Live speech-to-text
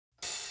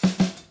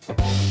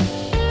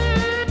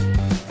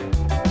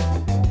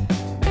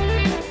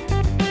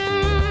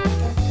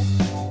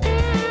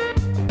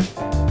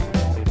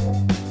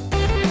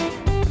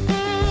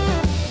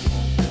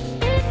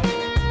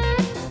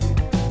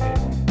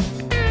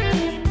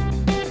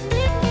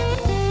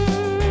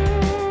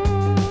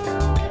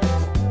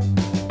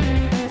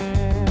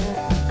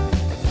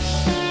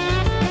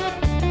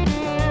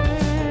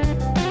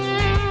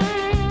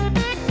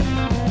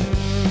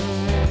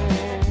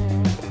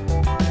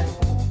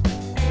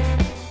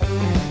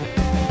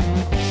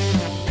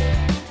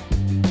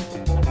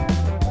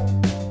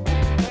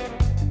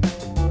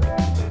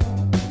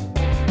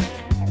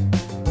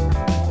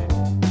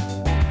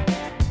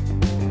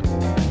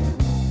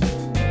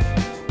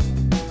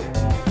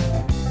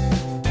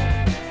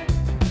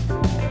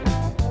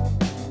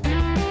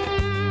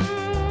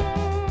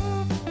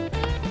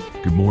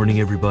Good morning,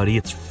 everybody.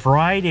 It's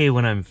Friday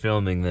when I'm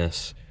filming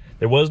this.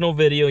 There was no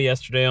video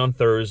yesterday on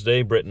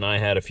Thursday. Britt and I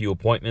had a few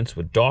appointments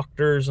with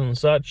doctors and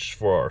such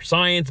for our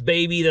science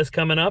baby that's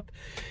coming up.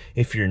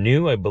 If you're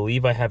new, I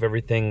believe I have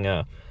everything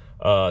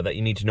that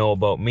you need to know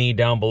about me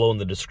down below in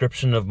the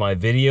description of my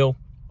video.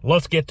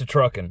 Let's get to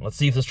trucking. Let's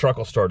see if this truck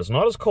will start. It's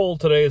not as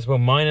cold today. It's about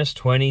minus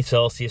 20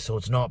 Celsius, so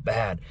it's not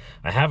bad.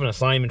 I have an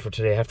assignment for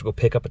today. I have to go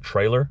pick up a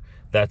trailer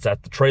that's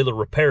at the trailer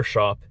repair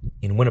shop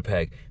in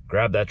Winnipeg.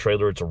 Grab that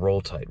trailer. It's a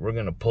roll tight. We're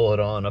going to pull it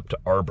on up to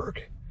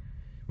Arborg.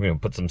 We're going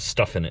to put some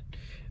stuff in it.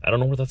 I don't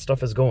know where that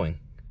stuff is going.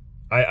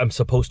 I'm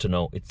supposed to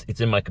know. It's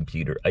in my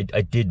computer. I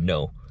did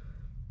know.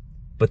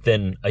 But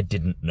then I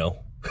didn't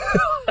know.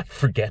 I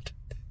forget.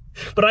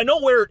 But I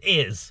know where it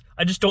is.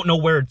 I just don't know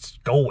where it's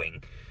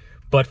going.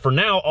 But for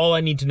now, all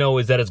I need to know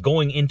is that it's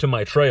going into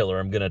my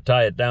trailer. I'm going to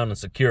tie it down and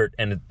secure it,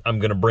 and I'm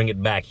going to bring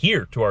it back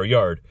here to our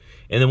yard.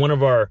 And then one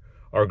of our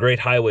great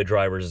highway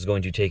drivers is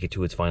going to take it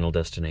to its final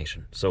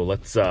destination. So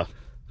let's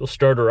we'll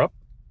start her up,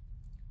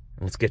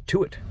 and let's get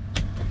to it.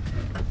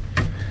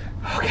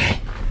 Okay.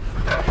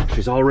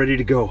 She's all ready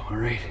to go, all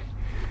right?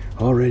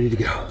 All ready to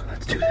go.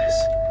 Let's do this.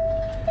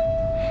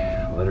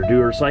 Let her do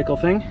her cycle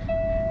thing.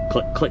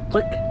 Click, click,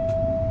 click.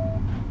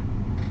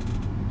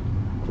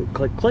 Click,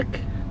 click, click.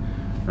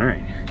 All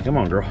right, come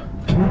on, girl.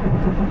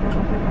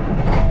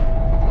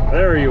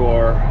 There you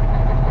are.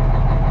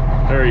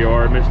 There you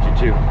are, I missed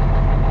you too.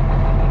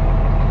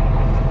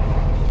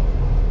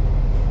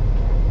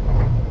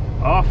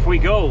 Off we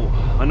go.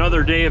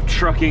 Another day of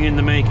trucking in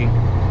the making.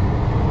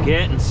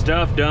 Getting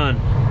stuff done.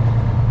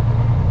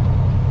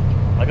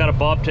 I got a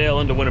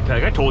bobtail into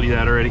Winnipeg. I told you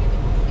that already.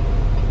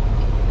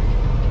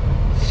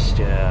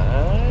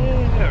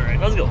 All right,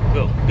 let's go,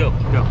 go, go,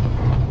 go.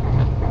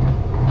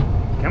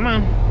 Come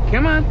on,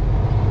 come on.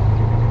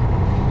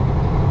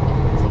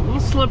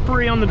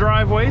 Slippery on the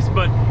driveways,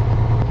 but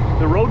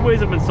the roadways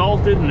have been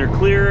salted and they're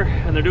clear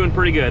and they're doing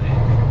pretty good.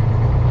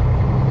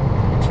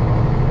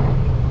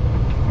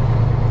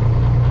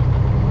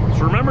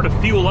 So remember to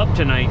fuel up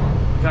tonight.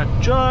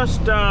 Got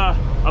just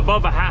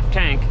above a half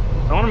tank.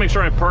 I want to make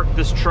sure I park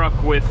this truck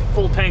with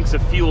full tanks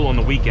of fuel on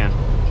the weekend.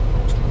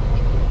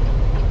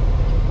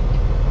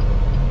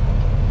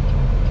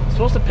 I'm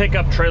supposed to pick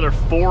up trailer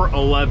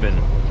 411.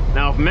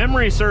 Now if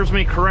memory serves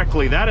me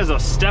correctly, that is a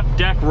step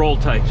deck roll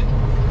tight.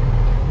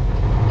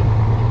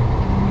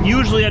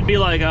 Usually I'd be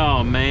like,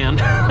 oh man,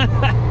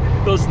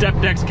 those step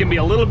decks can be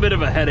a little bit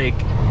of a headache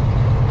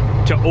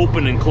to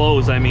open and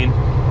close, I mean.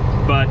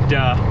 But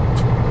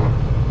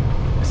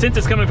since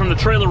it's coming from the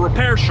trailer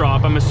repair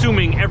shop, I'm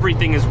assuming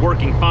everything is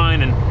working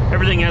fine and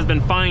everything has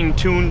been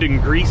fine-tuned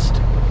and greased.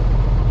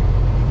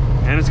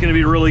 And it's gonna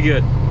be really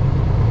good.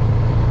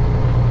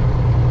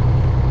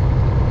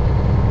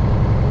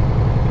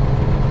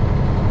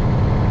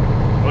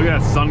 Look at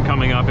that sun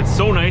coming up. It's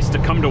so nice to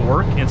come to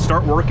work and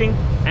start working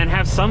and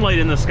have sunlight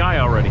in the sky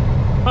already.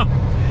 Huh.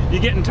 You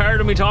getting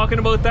tired of me talking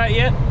about that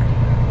yet?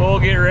 Well,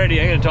 get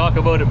ready. I gotta talk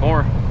about it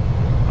more.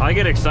 I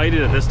get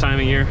excited at this time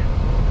of year.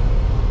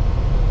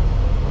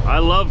 I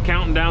love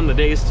counting down the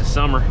days to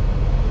summer.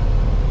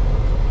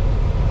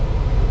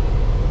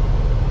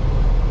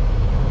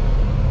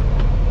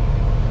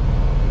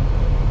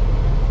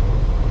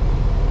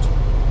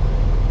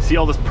 See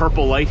all this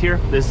purple light here?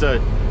 This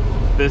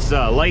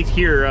light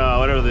here,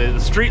 whatever, the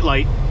street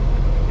light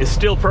is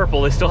still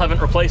purple. They still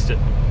haven't replaced it.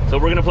 So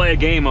we're gonna play a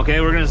game,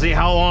 okay? We're gonna see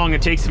how long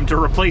it takes them to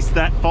replace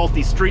that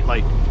faulty street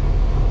light.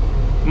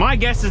 My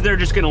guess is they're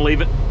just gonna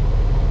leave it.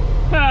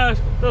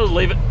 They'll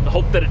leave it.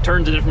 Hope that it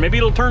turns a different, maybe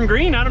it'll turn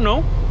green, I don't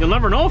know. You'll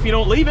never know if you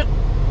don't leave it.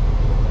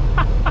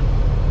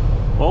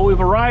 Well,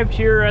 we've arrived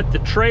here at the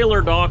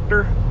trailer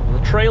doctor, the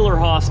trailer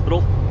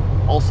hospital,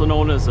 also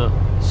known as a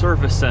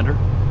service center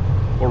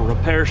or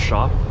repair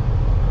shop.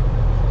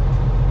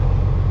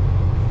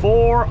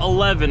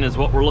 411 is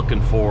what we're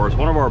looking for. It's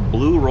one of our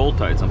blue roll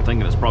tights. I'm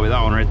thinking it's probably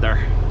that one right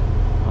there.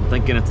 I'm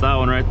thinking it's that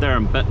one right there.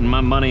 I'm betting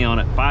my money on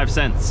it. 5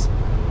 cents.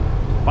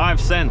 5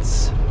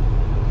 cents.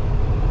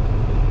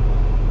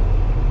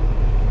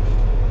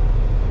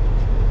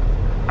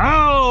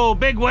 Oh,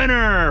 big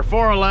winner!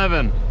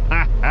 411.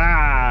 Ha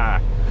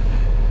ha!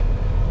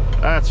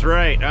 That's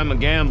right. I'm a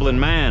gambling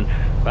man.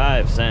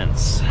 5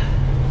 cents.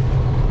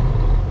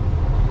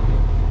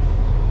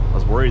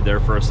 Worried there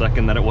for a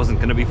second that it wasn't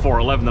going to be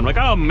 411. I'm like,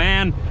 oh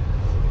man,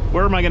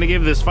 where am I going to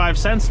give this 5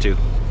 cents to?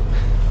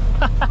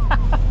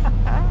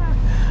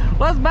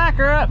 Let's back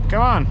her up.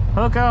 Come on,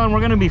 hook on. We're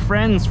going to be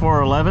friends,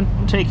 411.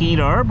 I'm taking you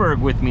to Arborg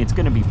with me. It's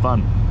going to be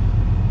fun.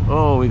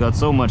 Oh, we got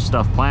so much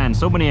stuff planned,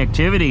 so many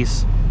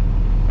activities.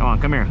 Come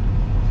on, come here.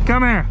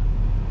 Come here.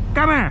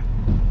 Come here.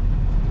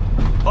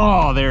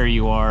 Oh, there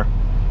you are.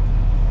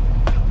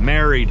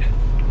 Married.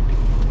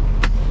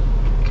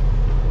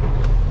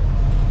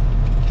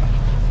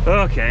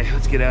 Okay,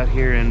 let's get out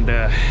here and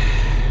we're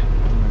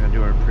gonna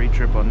do our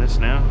pre-trip on this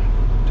now.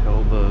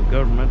 Tell the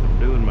government I'm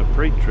doing my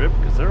pre-trip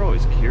because they're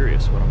always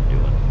curious what I'm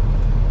doing.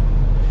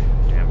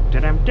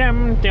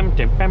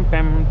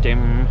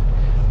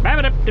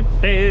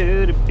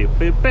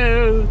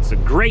 It's a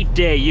great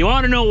day. You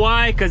want to know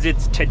why? Because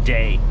it's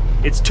today.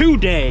 It's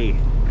today.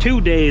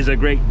 Today is a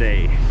great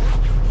day.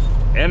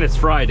 And it's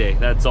Friday.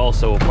 That's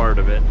also a part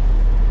of it.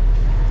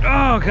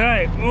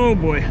 Okay. Oh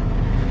boy.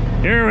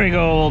 Here we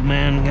go, old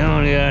man.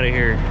 Going out of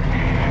here.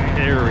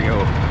 There we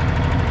go.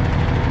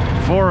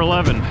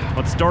 411.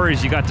 What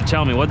stories you got to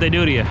tell me? What'd they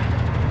do to you?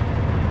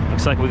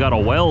 Looks like we got a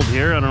weld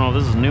here. I don't know if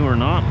this is new or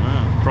not.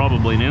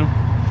 Probably new.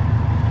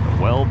 A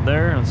weld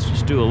there. Let's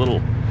just do a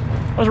little...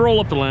 Let's roll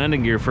up the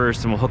landing gear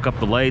first and we'll hook up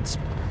the lights.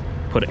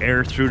 Put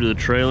air through to the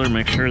trailer.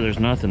 Make sure there's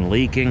nothing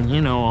leaking.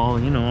 You know all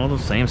the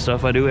same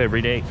stuff I do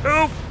every day.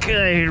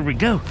 Okay, here we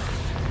go.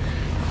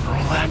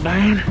 Roll that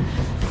down.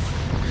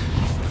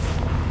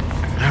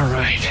 All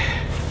right.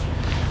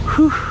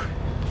 Whew.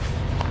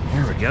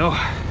 There we go.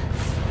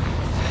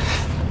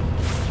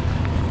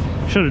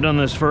 Should have done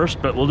this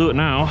first, but we'll do it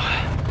now.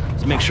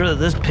 Let's make sure that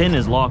this pin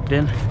is locked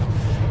in.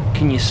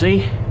 Can you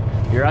see?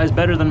 Your eyes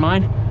better than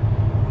mine?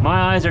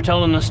 My eyes are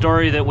telling the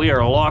story that we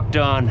are locked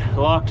on,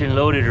 locked and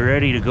loaded,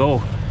 ready to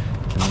go.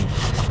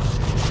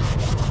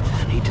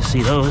 I need to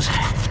see those.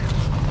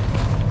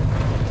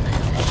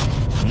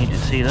 Need to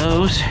see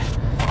those.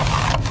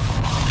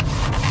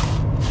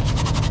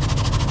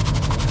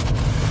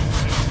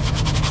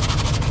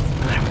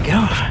 There we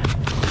go.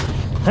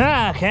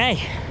 Okay.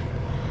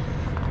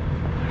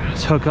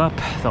 Let's hook up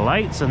the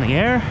lights and the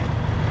air.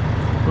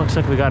 Looks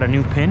like we got a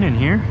new pin in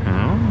here.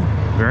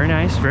 Oh, very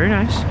nice, very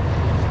nice.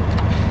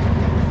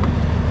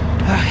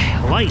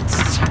 Okay,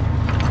 lights,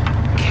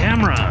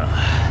 camera,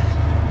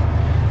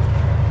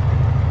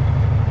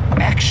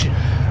 action.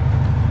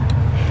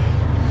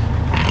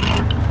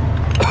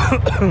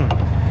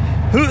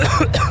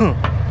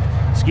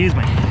 Excuse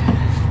me.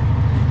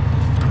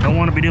 Don't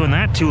want to be doing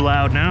that too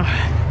loud now.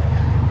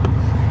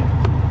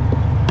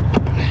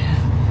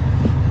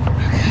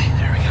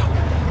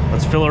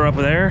 Let's fill her up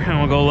with air and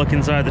we'll go look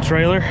inside the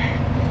trailer.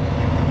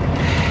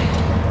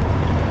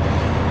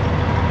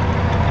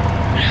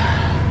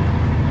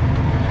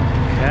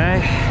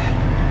 Okay.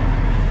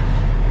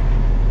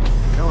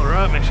 Fill her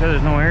up, make sure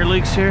there's no air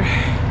leaks here.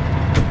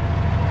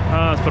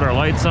 Let's put our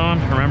lights on,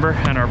 remember,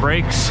 and our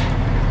brakes.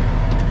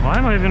 Why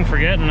am I even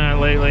forgetting that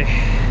lately?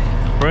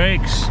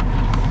 Brakes,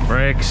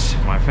 brakes,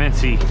 my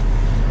fancy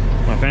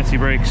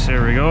brakes,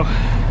 there we go.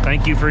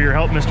 Thank you for your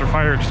help, Mr.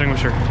 Fire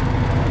Extinguisher.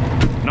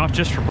 Not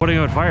just for putting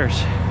out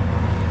fires.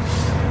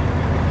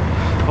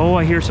 Oh,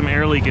 I hear some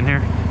air leak in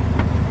here.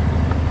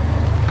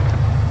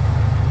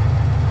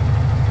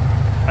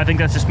 I think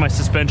that's just my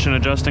suspension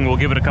adjusting. We'll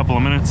give it a couple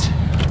of minutes.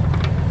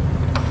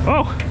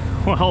 Oh,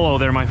 well, hello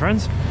there, my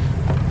friends.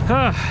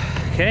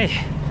 Okay,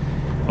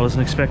 I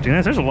wasn't expecting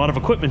this. There's a lot of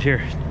equipment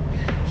here.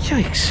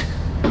 Yikes.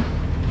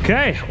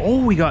 Okay,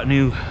 oh, we got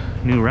new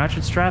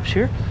ratchet straps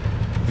here.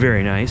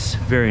 Very nice,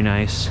 very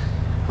nice.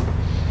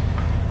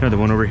 Another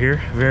one over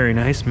here, very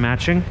nice,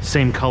 matching,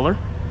 same color.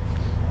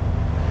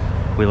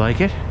 We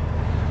like it.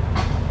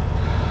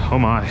 Oh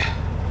my.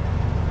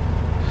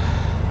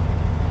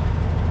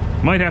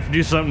 Might have to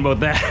do something about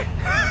that.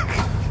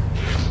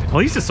 At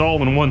least it's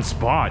all in one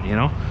spot, you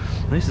know?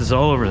 At least it's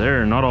all over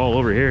there and not all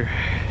over here.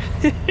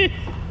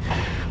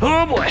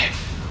 Oh boy.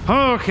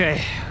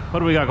 Okay, what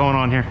do we got going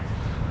on here?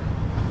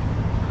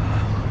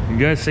 You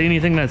guys see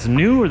anything that's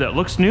new or that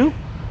looks new?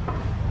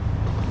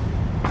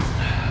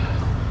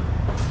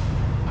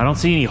 I don't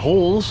see any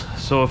holes,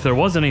 so if there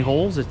was any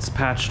holes, it's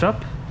patched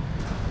up.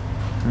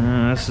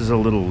 This is a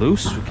little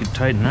loose. We could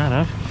tighten that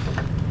up.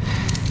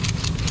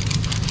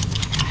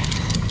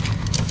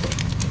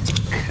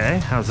 Okay,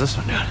 how's this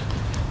one doing?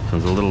 This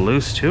one's a little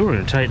loose too. We're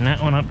gonna tighten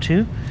that one up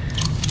too.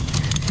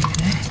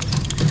 Okay.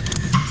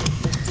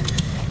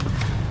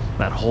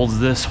 That holds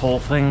this whole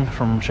thing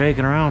from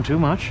shaking around too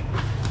much.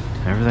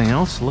 Everything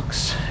else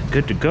looks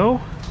good to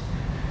go.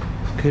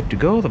 Good to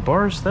go. The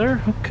bar's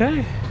there.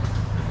 Okay.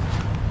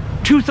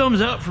 2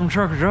 thumbs up from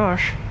Trucker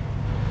Josh.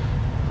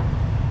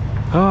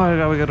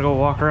 Oh, we gotta go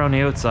walk around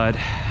the outside.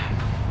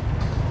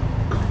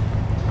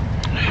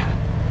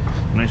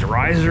 Nice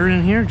riser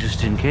in here,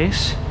 just in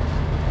case.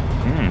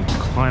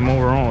 Climb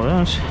over all of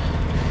those.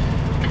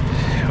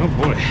 Oh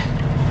boy.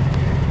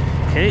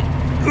 Okay.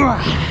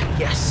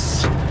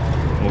 Yes.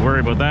 We'll worry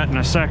about that in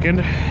a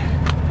second.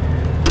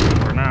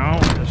 For now,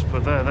 just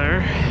put that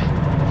there.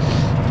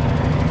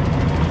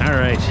 All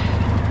right.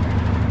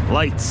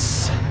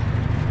 Lights.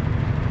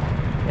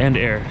 And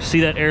air. See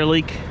that air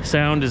leak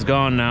sound is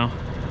gone now.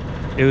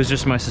 It was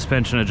just my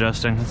suspension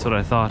adjusting. That's what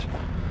I thought.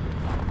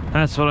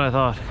 That's what I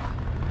thought.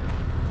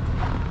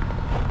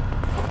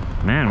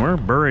 Man, we're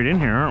buried in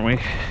here, aren't we?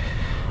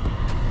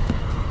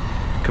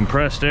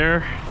 Compressed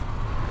air.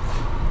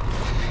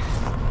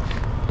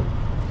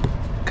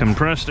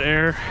 Compressed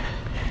air.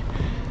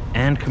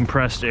 And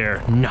compressed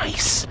air.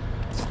 Nice.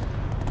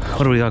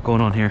 What do we got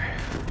going on here?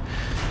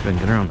 If I can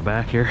get around the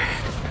back here.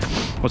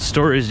 What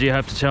stories do you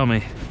have to tell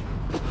me?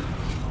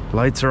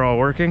 Lights are all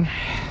working.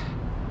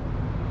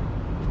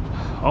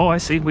 Oh, I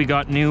see. We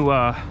got new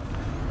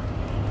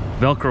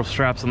Velcro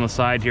straps on the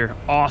side here.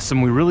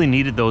 Awesome. We really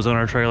needed those on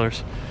our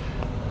trailers.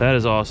 That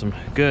is awesome.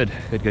 Good,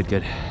 good, good,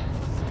 good.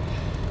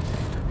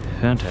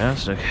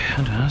 Fantastic,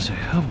 fantastic.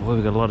 Oh boy,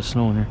 we got a lot of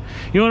snow in here.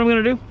 You know what I'm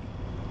gonna do?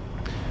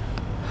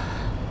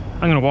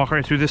 I'm gonna walk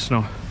right through this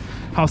snow.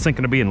 I was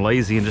thinking of being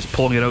lazy and just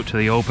pulling it out to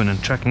the open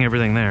and checking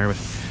everything there, but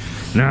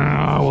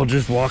no, we'll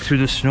just walk through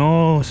the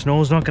snow.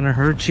 Snow's not gonna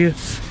hurt you.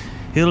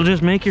 It'll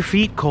just make your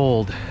feet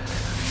cold.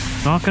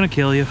 Not gonna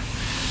kill you.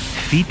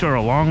 Feet are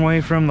a long way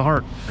from the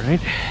heart,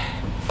 right?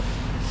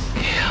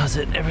 Okay, how's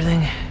it and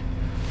everything?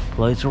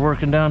 Lights are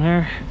working down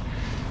here.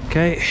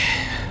 Okay.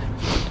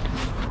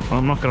 Well,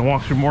 I'm not gonna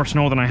walk through more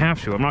snow than I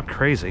have to. I'm not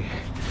crazy.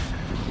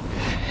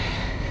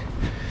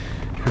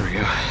 Here we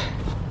go.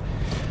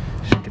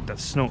 Just get that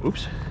snow.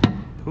 Oops.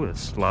 Ooh,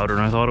 that's louder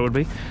than I thought it would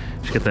be.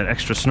 Just get that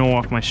extra snow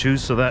off my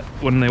shoes so that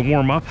when they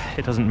warm up,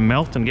 it doesn't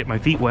melt and get my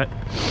feet wet.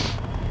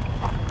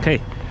 Okay.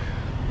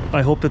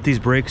 I hope that these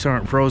brakes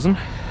aren't frozen.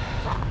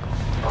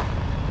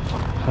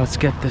 Let's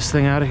get this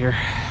thing out of here.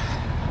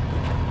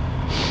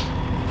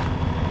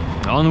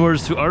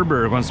 Onwards to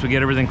Arborg once we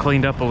get everything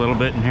cleaned up a little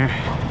bit in here.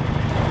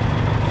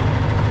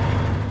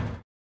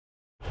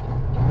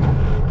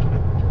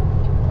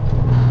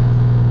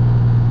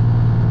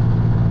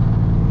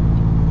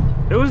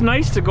 It was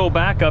nice to go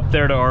back up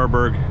there to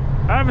Arborg.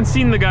 I haven't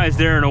seen the guys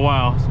there in a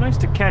while. It's nice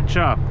to catch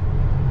up.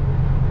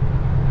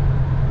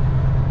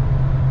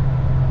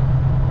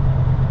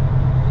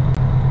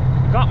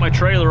 Got my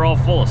trailer all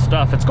full of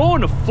stuff. It's going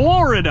to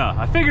Florida.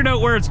 I figured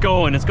out where it's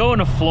going. It's going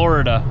to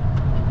Florida.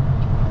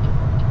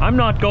 I'm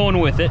not going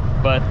with it,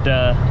 but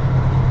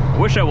I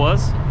wish I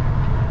was.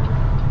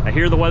 I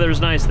hear the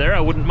weather's nice there. I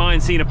wouldn't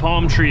mind seeing a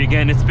palm tree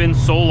again. It's been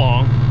so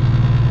long.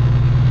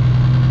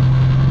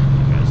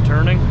 You guys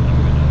turning?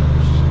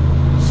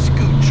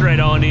 Scooch right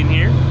on in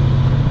here.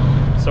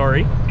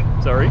 Sorry,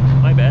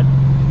 my bad.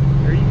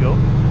 There you go.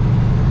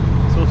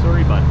 So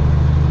sorry, bud.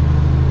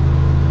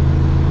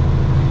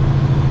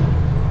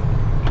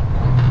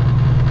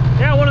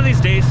 Yeah, one of these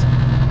days.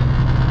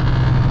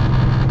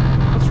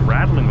 What's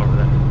rattling over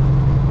there?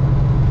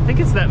 I think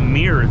it's that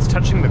mirror. It's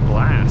touching the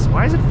glass.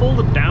 Why is it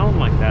folded down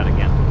like that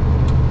again?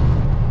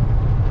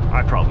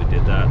 I probably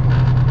did that.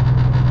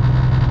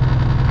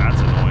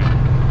 That's annoying.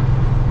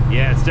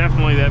 Yeah, it's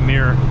definitely that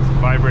mirror. It's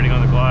vibrating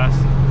on the glass.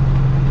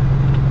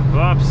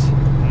 Whoops.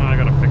 I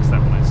gotta fix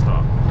that when I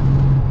stop.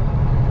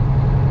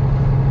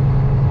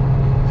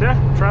 So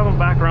yeah, traveling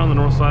back around the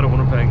north side of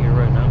Winnipeg here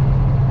right now.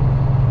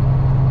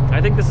 I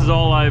think this is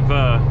all I've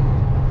got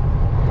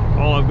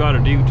to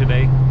do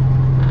today.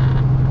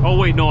 Oh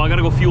wait, no, I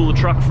gotta go fuel the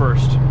truck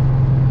first.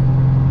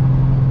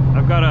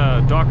 I've got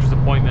a doctor's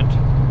appointment.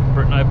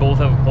 Britt and I both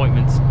have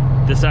appointments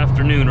this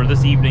afternoon or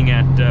this evening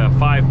at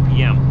 5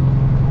 p.m.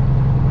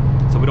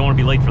 So we don't want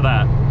to be late for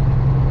that.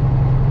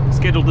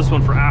 Scheduled this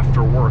one for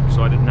after work,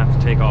 so I didn't have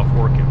to take off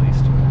work at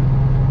least.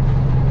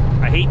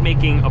 I hate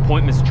making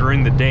appointments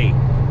during the day.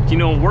 You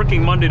know,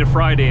 working Monday to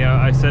Friday,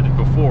 I said it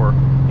before,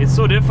 it's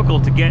so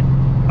difficult to get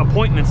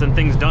appointments and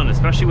things done,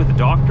 especially with the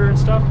doctor and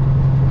stuff,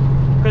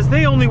 because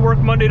they only work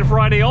Monday to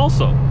Friday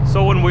also.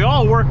 So when we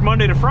all work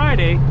Monday to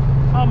Friday,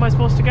 how am I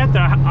supposed to get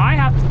there? I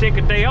have to take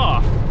a day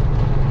off.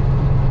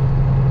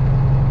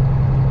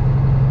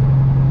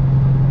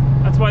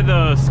 That's why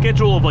the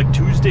schedule of like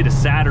Tuesday to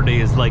Saturday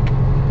is like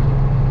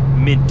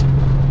mint.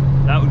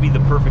 That would be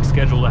the perfect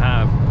schedule to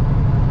have.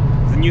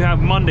 Then you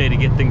have Monday to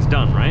get things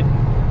done, right?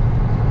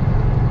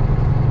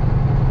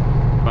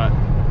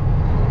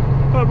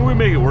 But we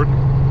make it work.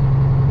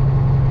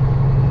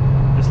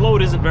 This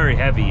load isn't very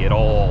heavy at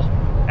all.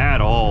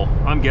 At all.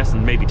 I'm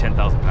guessing maybe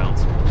 10,000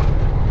 pounds.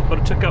 But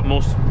it took up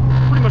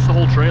pretty much the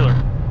whole trailer.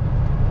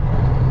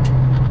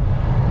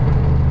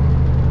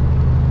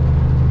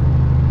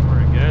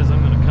 Alright guys,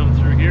 I'm gonna come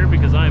through here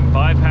because I'm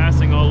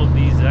bypassing all of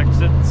these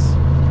exits.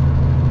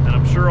 And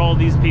I'm sure all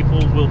these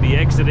people will be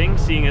exiting,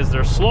 seeing as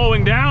they're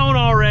slowing down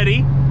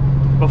already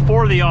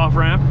before the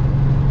off-ramp.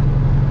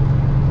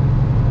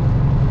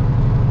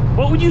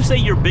 What would you say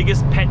your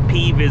biggest pet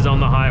peeve is on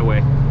the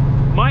highway?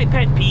 My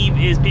pet peeve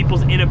is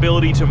people's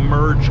inability to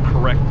merge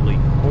correctly,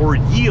 or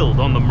yield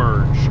on the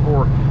merge,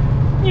 or,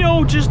 you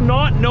know, just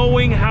not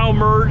knowing how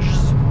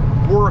merges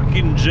work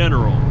in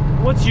general.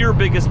 What's your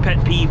biggest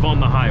pet peeve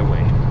on the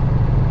highway?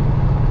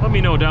 Let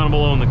me know down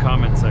below in the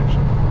comment section.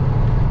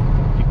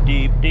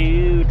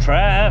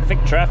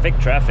 Traffic, traffic,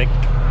 traffic.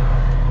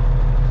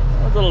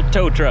 A little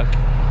tow truck.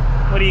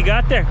 What do you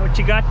got there? What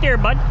you got there,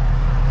 bud?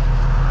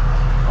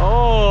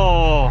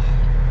 Oh,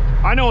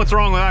 I know what's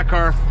wrong with that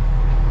car.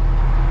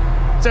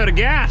 It's out of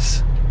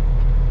gas.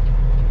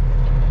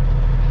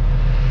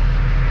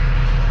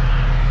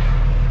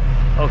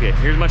 Okay,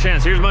 here's my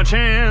chance. Here's my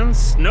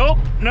chance. Nope,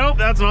 nope,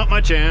 that's not my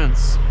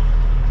chance.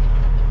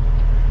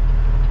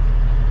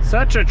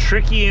 Such a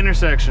tricky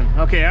intersection.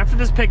 Okay, after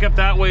this pickup,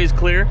 that way is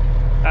clear.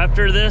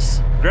 After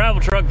this gravel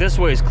truck, this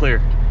way is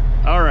clear.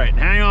 All right,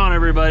 hang on,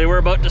 everybody. We're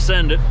about to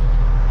send it.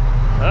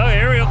 Oh,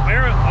 here we go.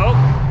 Here we go. Oh,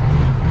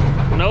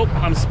 nope,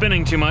 I'm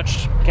spinning too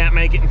much. Can't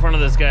make it in front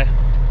of this guy.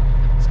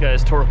 This guy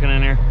is torquing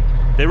in here.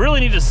 They really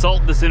need to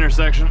salt this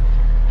intersection.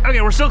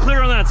 Okay, we're still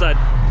clear on that side.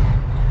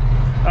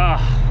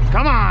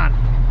 Come on.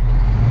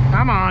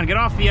 Come on, get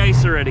off the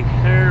ice already.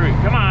 There we go.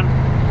 Come on.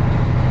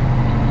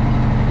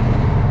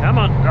 Come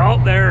on.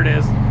 Oh, there it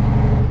is.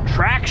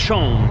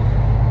 Traction.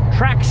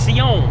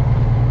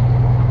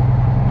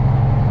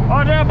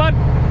 Oh, yeah, bud.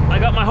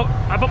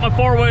 I put my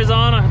 4-ways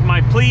on. My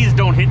please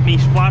don't hit me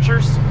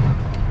splashers.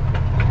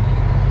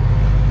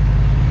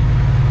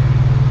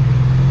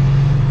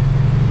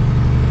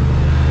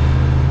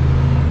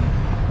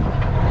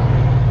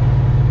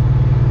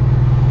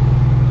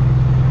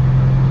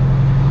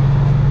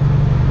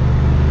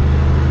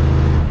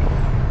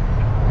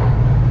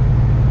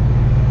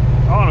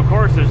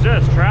 There's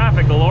just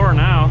traffic galore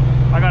now.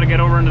 I gotta get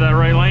over into that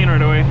right lane right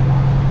away.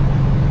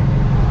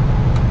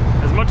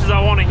 As much as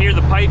I want to hear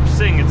the pipes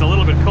sing, it's a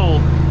little bit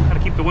cold. Gotta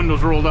keep the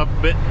windows rolled up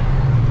a bit.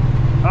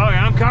 Oh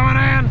yeah, I'm coming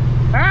in!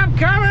 I'm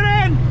coming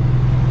in!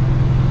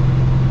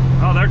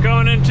 Oh, they're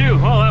going in too.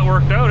 Well, that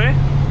worked out, eh?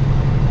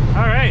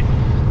 Alright.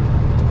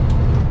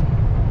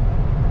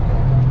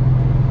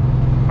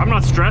 I'm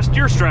not stressed,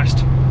 you're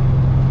stressed.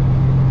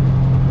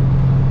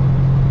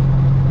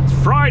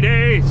 It's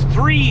Friday, it's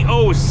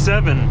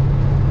 3:07.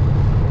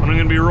 I'm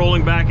gonna be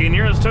rolling back in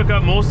here. This took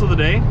up most of the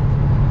day.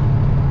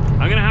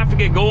 I'm gonna have to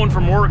get going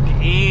from work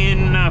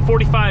in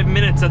 45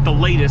 minutes at the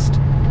latest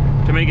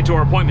to make it to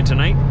our appointment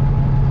tonight.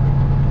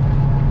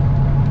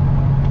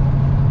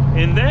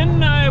 And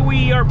then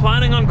we are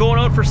planning on going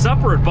out for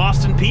supper at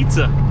Boston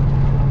Pizza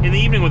in the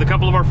evening with a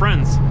couple of our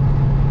friends.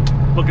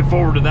 Looking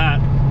forward to that.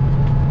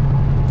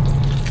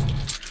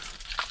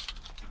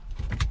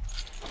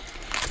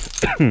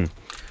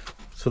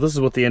 So this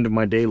is what the end of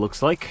my day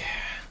looks like.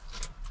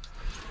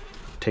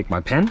 Take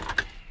my pen,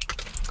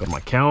 go to my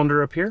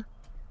calendar up here,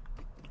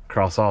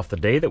 cross off the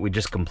day that we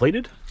just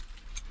completed,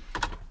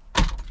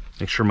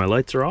 make sure my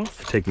lights are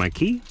off, take my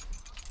key,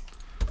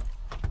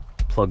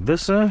 plug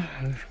this in,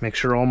 make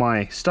sure all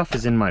my stuff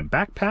is in my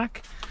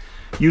backpack.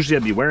 Usually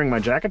I'd be wearing my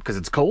jacket because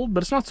it's cold,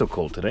 but it's not so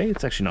cold today.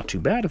 It's actually not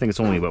too bad. I think it's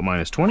only about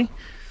 -20.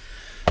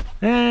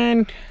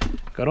 And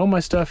got all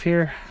my stuff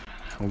here.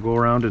 I'll go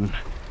around and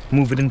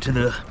move it into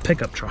the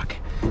pickup truck.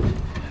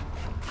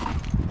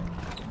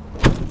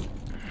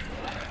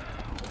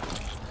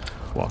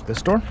 Walk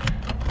this door.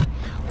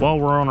 While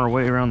we're on our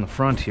way around the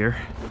front here,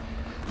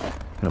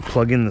 I'm gonna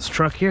plug in this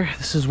truck here.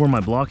 This is where my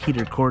block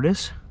heater cord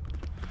is.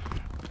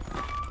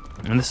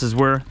 And this is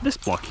where this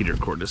block heater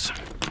cord is.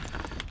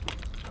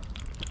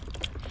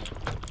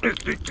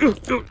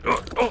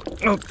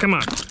 Oh, come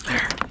on.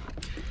 There.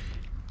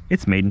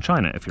 It's made in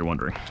China, if you're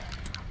wondering.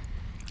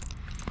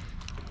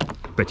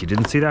 Bet you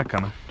didn't see that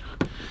coming.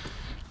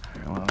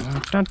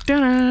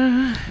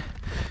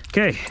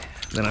 Okay,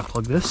 then I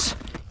plug this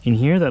in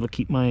here. That'll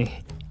keep my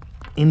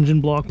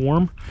engine block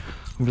warm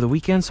over the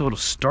weekend so it'll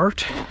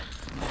start,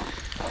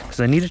 because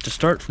I need it to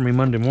start for me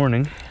Monday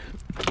morning.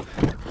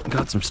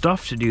 Got some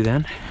stuff to do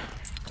then.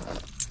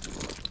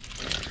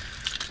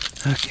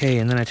 Okay,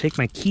 and then I take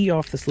my key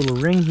off this little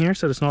ring here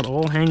so it's not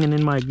all hanging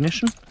in my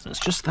ignition. So it's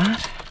just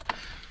that.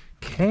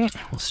 Okay,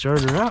 we'll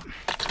start her up.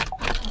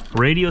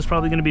 Radio's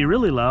probably going to be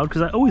really loud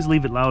because I always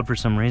leave it loud for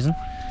some reason.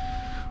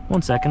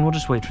 1 second, we'll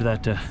just wait for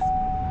that to...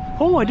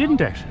 Oh, I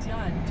didn't actually.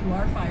 To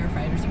our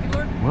firefighters, if you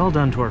Lord. Well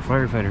done to our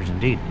firefighters,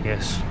 indeed.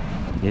 Yes,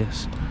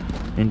 yes,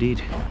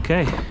 indeed.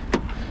 Okay,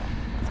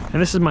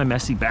 and this is my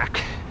messy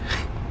back.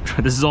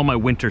 This is all my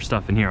winter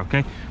stuff in here.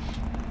 Okay,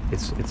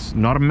 it's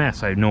not a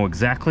mess. I know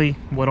exactly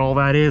what all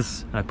that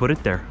is. I put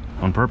it there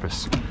on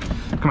purpose.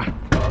 Come on.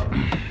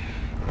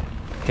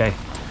 Okay.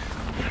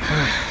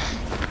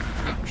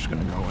 I'm just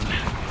gonna go in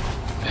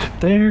that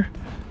there,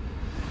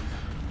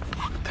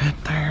 that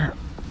there,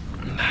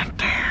 that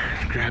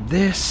there. Grab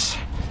this.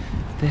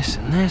 This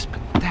and this,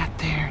 put that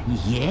there,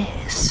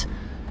 yes,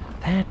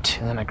 that,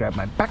 and then I grab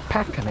my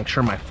backpack, I make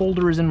sure my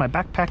folder is in my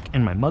backpack,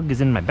 and my mug is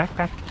in my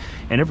backpack,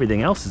 and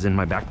everything else is in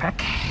my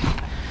backpack.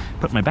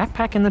 Put my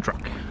backpack in the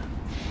truck,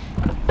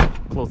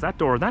 close that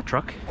door in that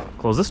truck,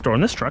 close this door in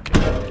this truck,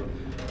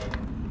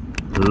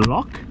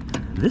 lock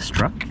this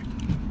truck,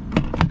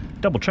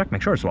 double check,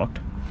 make sure it's locked,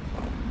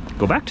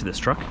 go back to this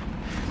truck.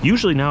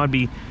 Usually now I'd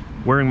be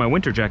wearing my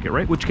winter jacket,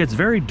 right, which gets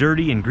very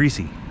dirty and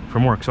greasy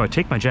from work, so I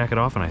take my jacket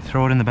off and I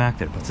throw it in the back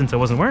there. But since I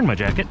wasn't wearing my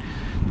jacket,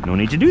 no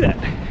need to do that.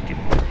 Get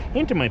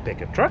into my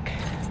pickup truck,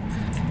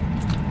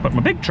 put my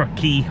big truck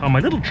key on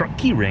my little truck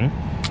key ring,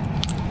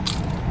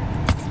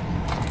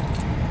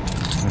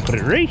 and put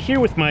it right here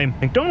with my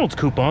McDonald's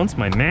coupons,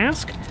 my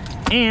mask,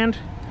 and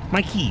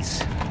my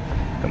keys.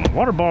 Got my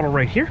water bottle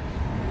right here.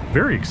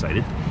 Very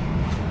excited.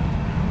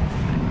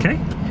 Okay,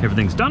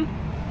 everything's done.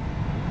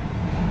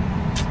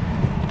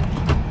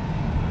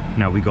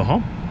 Now we go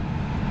home.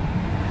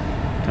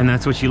 And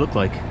that's what you look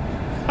like.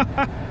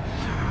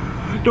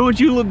 Don't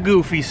you look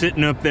goofy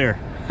sitting up there?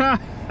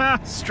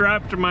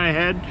 Strapped to my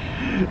head.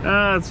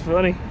 Ah, that's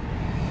funny.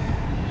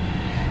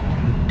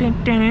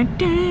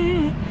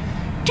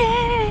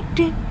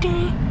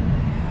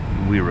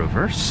 We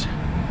reverse,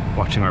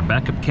 watching our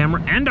backup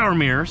camera and our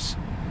mirrors.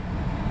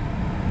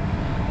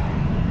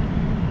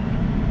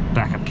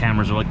 Backup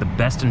cameras are like the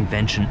best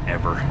invention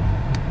ever.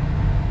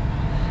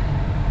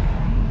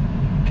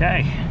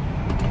 Okay.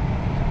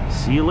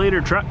 See you later,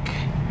 truck.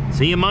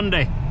 See you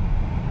Monday.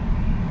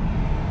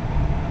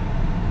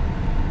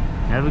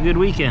 Have a good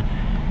weekend.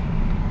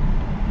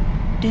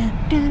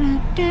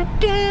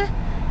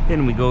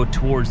 Then we go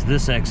towards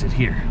this exit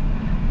here.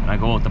 And I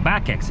go out the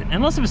back exit.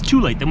 Unless if it's too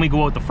late, then we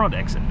go out the front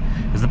exit.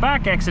 Because the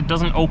back exit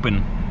doesn't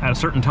open at a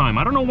certain time.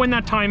 I don't know when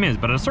that time is,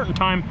 but at a certain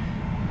time,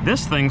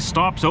 this thing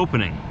stops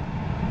opening.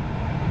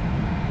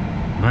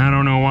 I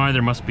don't know why.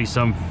 There must be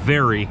some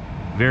very,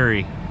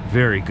 very,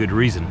 very good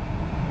reason.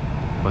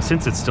 But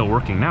since it's still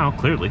working now,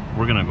 clearly,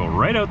 we're gonna go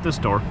right out this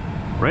door,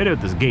 right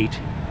out this gate,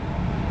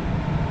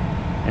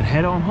 and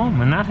head on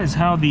home. And that is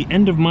how the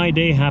end of my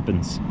day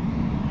happens.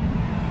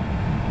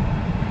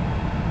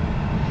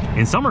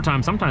 In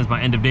summertime, sometimes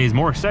my end of day is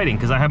more exciting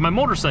because I have my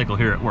motorcycle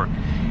here at work.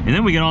 And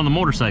then we get on the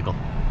motorcycle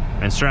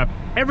and strap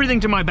everything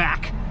to my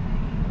back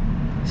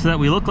so that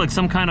we look like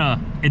some kind of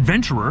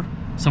adventurer,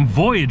 some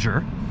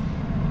voyager.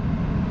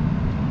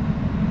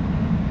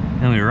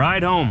 And we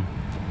ride home.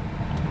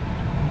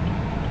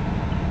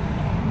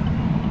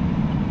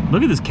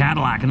 Look at this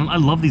Cadillac, and I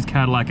love these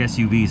Cadillac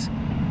SUVs.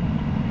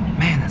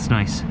 Man, that's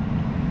nice.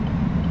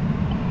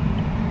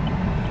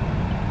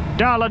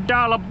 Dollar,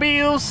 dollar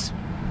bills.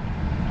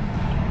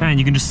 Man,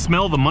 you can just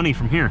smell the money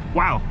from here.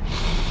 Wow.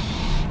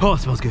 Oh, it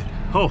smells good.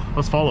 Oh,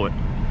 let's follow it.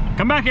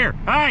 Come back here.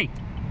 Hey!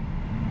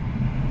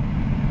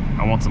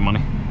 I want some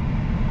money.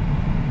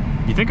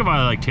 You think if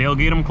I like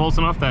tailgate him close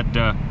enough that,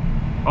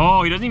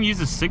 oh, he doesn't even use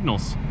his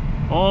signals.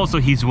 Oh, so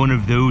he's one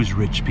of those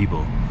rich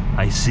people.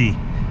 I see.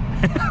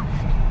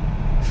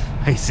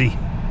 I see.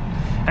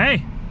 Hey,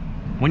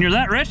 when you're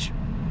that rich,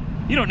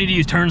 you don't need to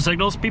use turn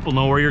signals. People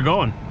know where you're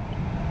going.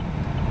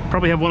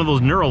 Probably have one of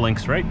those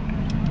Neuralinks, right?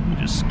 You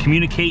just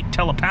communicate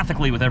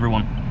telepathically with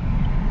everyone.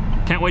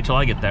 Can't wait till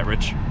I get that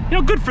rich. You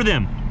know, good for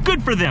them.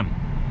 Good for them.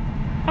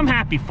 I'm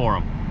happy for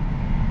them.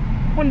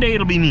 One day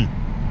it'll be me.